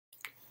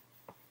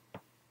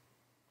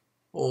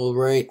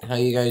Alright, how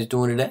you guys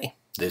doing today?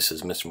 This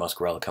is Mr.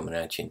 Muscarella coming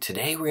at you, and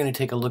today we're going to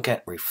take a look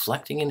at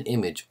reflecting an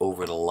image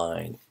over the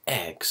line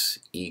x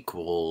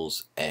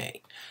equals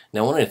a.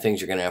 Now one of the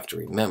things you're going to have to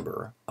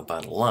remember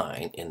about a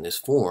line in this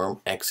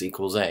form, x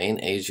equals a, and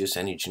a is just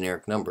any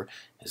generic number,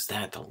 is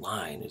that the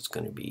line is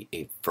going to be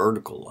a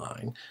vertical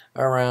line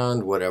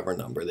around whatever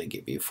number they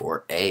give you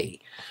for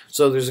a.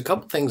 So there's a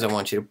couple things I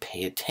want you to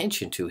pay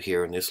attention to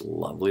here in this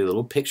lovely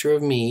little picture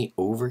of me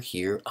over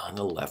here on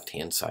the left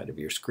hand side of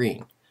your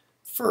screen.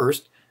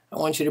 First, I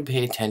want you to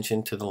pay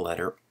attention to the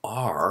letter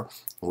R,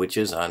 which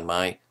is on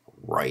my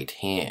right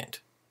hand.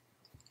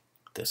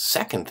 The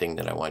second thing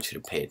that I want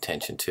you to pay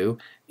attention to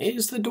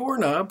is the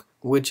doorknob,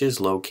 which is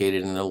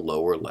located in the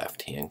lower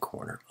left-hand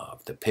corner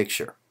of the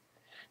picture.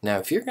 Now,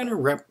 if you're going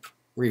to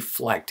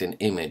reflect an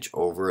image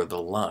over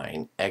the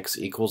line x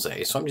equals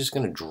a, so I'm just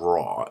going to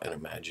draw an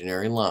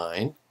imaginary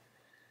line,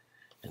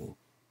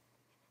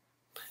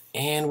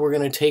 and we're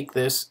going to take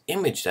this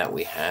image that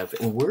we have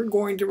and we're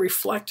going to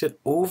reflect it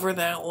over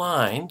that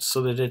line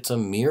so that it's a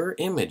mirror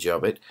image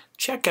of it.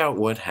 Check out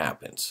what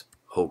happens.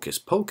 Hocus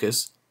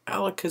pocus,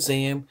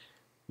 alakazam,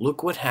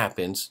 look what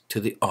happens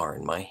to the R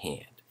in my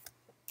hand.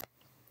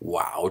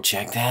 Wow,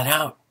 check that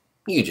out.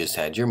 You just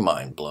had your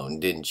mind blown,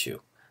 didn't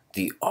you?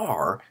 The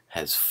R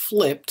has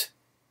flipped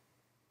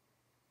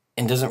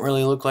and doesn't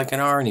really look like an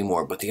R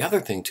anymore. But the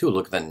other thing too,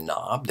 look at the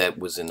knob that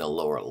was in the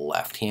lower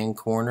left-hand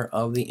corner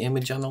of the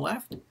image on the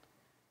left.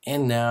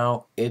 And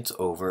now it's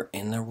over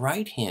in the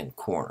right-hand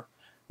corner.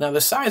 Now the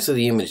size of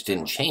the image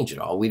didn't change at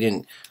all. We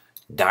didn't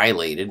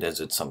dilate it, as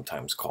it's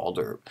sometimes called,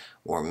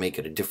 or make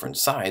it a different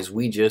size.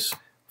 We just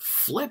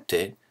flipped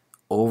it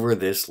over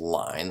this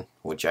line,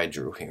 which I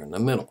drew here in the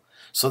middle.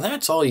 So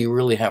that's all you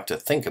really have to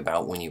think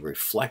about when you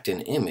reflect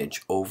an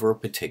image over a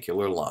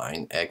particular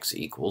line, x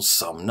equals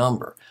some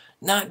number.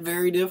 Not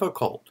very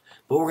difficult,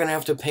 but we're going to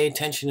have to pay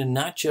attention to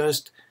not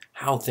just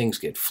how things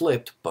get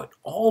flipped, but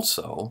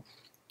also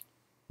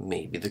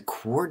maybe the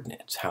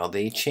coordinates, how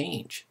they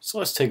change. So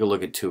let's take a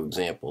look at two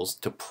examples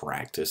to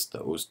practice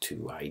those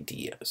two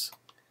ideas.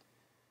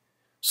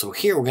 So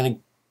here we're going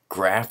to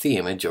graph the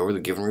image over the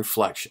given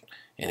reflection.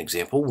 In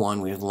example 1,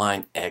 we have the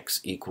line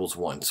x equals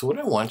 1. So what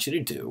I want you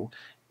to do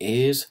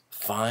is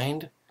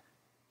find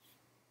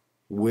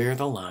where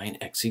the line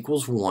x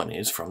equals 1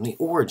 is from the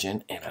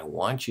origin, and I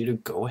want you to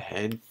go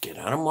ahead, get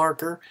out a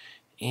marker,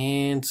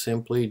 and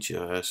simply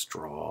just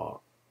draw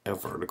a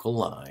vertical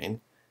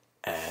line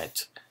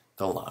at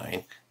the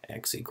line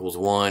x equals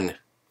 1.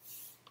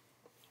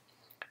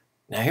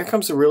 Now here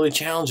comes the really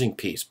challenging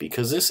piece,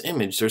 because this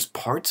image, there's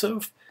parts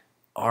of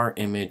our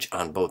image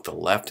on both the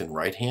left and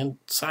right hand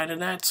side of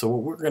that, so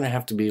what we're going to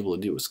have to be able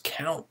to do is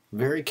count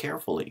very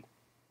carefully.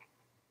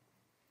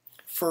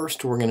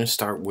 First, we're going to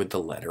start with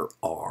the letter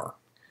R.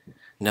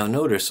 Now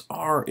notice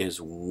R is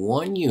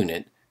 1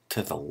 unit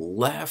to the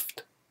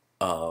left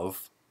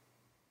of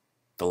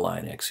the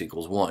line x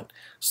equals 1.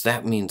 So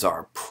that means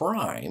our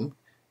prime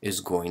is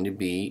going to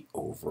be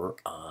over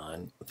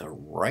on the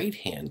right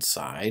hand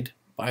side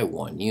by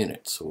 1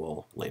 unit. So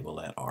we'll label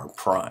that R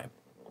prime.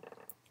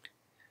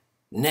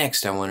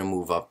 Next, I want to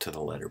move up to the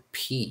letter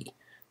P.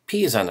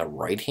 P is on the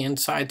right hand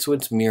side, so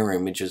its mirror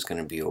image is going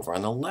to be over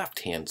on the left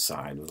hand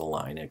side of the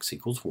line x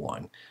equals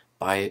 1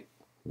 by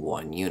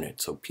 1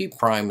 unit. So P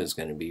prime is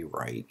going to be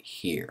right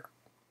here.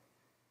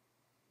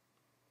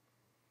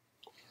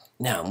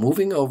 Now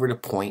moving over to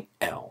point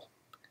L.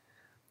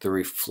 The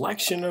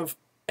reflection of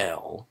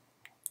L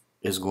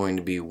is going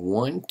to be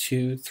 1,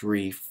 2,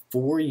 3,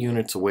 4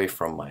 units away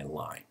from my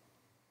line.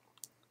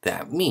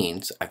 That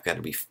means I've got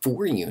to be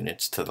 4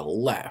 units to the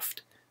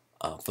left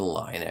of the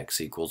line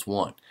x equals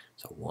 1.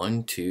 So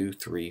 1, 2,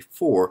 3,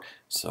 4.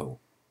 So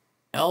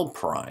L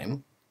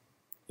prime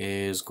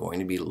is going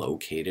to be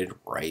located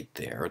right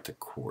there at the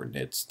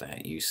coordinates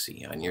that you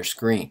see on your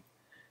screen.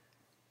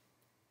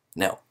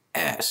 Now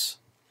S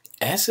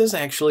is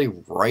actually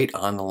right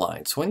on the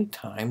line. So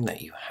anytime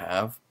that you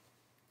have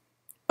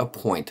a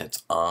point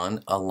that's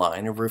on a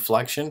line of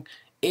reflection,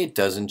 it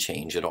doesn't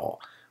change at all.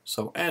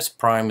 So S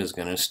prime is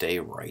going to stay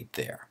right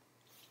there.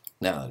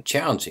 Now the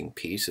challenging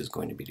piece is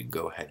going to be to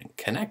go ahead and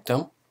connect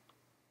them.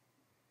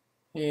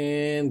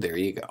 And there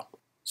you go.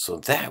 So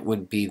that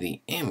would be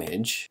the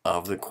image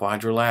of the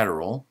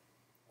quadrilateral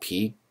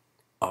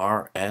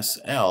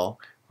PRSL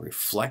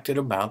reflected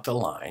about the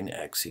line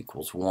x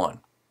equals 1.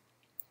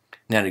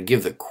 Now to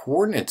give the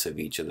coordinates of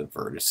each of the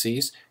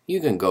vertices,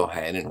 you can go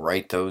ahead and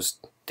write those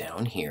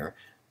down here.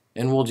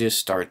 And we'll just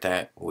start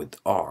that with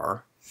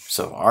R.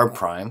 So R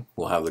prime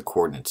will have the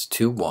coordinates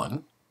 2,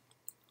 1.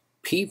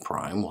 P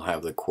prime will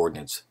have the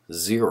coordinates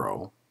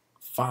 0,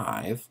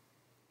 5.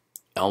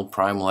 L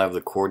prime will have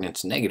the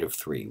coordinates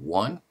 -3,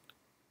 1.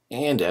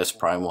 And S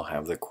prime will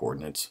have the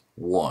coordinates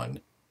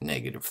 1,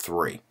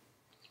 -3.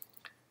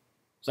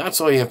 So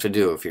that's all you have to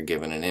do if you're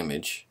given an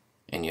image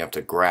and you have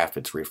to graph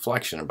its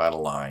reflection about a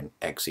line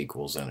x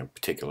equals in a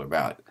particular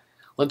value.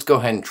 Let's go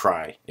ahead and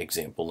try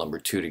example number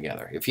 2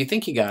 together. If you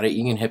think you got it,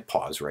 you can hit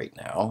pause right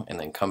now and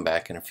then come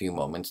back in a few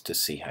moments to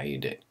see how you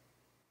did.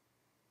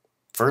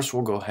 First,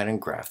 we'll go ahead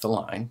and graph the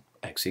line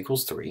x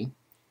equals 3.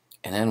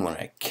 And then when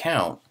I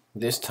count,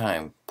 this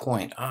time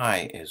point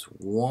I is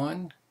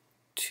 1,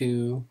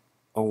 2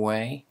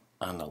 away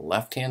on the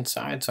left-hand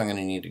side. So I'm going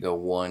to need to go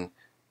 1,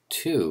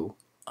 2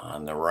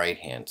 on the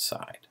right-hand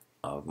side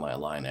of my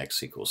line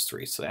x equals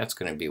 3. So that's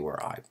going to be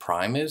where I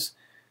prime is.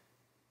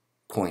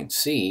 Point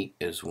C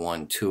is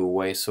 1, 2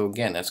 away. So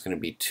again, that's going to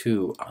be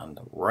 2 on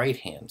the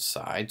right-hand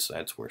side. So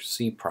that's where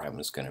C prime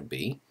is going to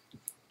be.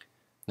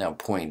 Now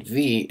point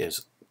V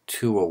is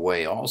 2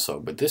 away also,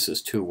 but this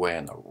is 2 away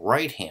on the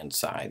right-hand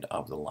side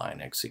of the line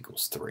x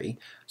equals 3.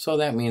 So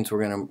that means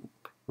we're going to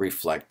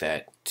reflect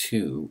that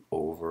 2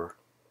 over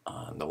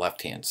on the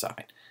left-hand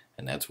side.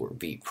 And that's where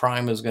V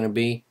prime is going to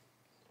be.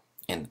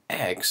 And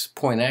X,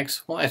 point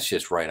X, well, that's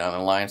just right on the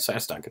line, so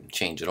that's not going to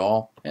change at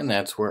all. And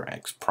that's where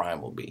X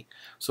prime will be.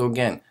 So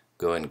again,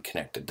 go ahead and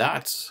connect the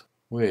dots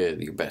with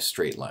your best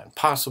straight line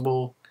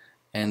possible.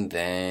 And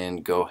then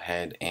go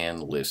ahead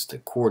and list the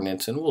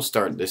coordinates. And we'll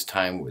start this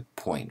time with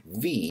point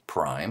V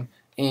prime.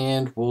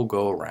 And we'll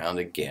go around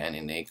again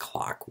in a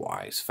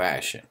clockwise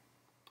fashion.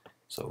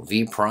 So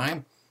V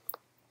prime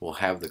will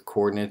have the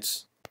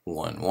coordinates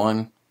 1,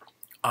 1.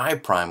 I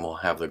prime will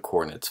have the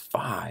coordinates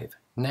 5,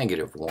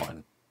 negative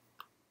 1.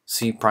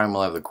 C prime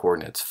will have the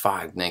coordinates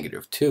 5,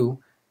 negative 2,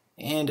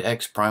 and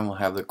X prime will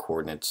have the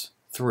coordinates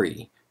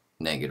 3,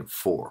 negative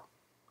 4.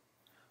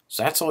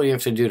 So that's all you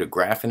have to do to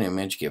graph an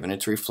image given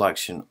its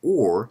reflection,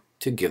 or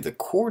to give the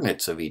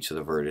coordinates of each of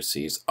the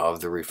vertices of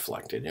the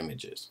reflected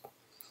images.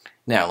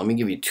 Now let me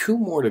give you 2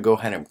 more to go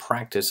ahead and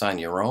practice on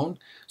your own.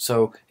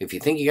 So if you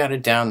think you got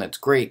it down, that's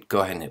great. Go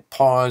ahead and hit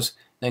pause,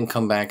 then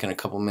come back in a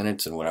couple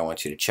minutes, and what I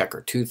want you to check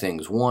are 2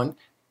 things. 1,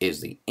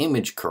 is the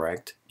image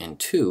correct? And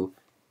 2,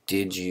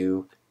 did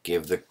you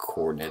give the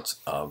coordinates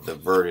of the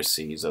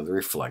vertices of the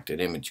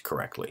reflected image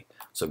correctly?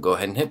 So go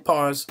ahead and hit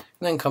pause, and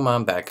then come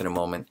on back in a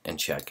moment and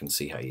check and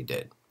see how you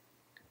did.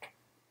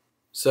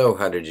 So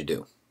how did you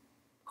do?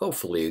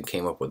 Hopefully you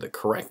came up with the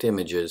correct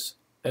images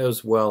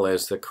as well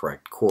as the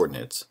correct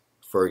coordinates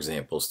for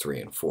examples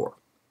 3 and 4.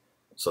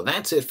 So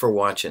that's it for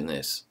watching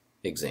this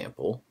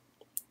example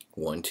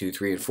 1, 2,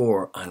 3, and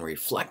 4 on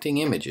reflecting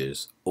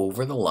images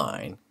over the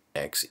line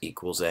x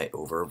equals a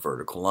over a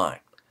vertical line.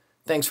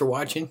 Thanks for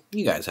watching.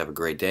 You guys have a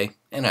great day,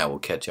 and I will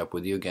catch up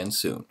with you again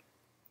soon.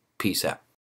 Peace out.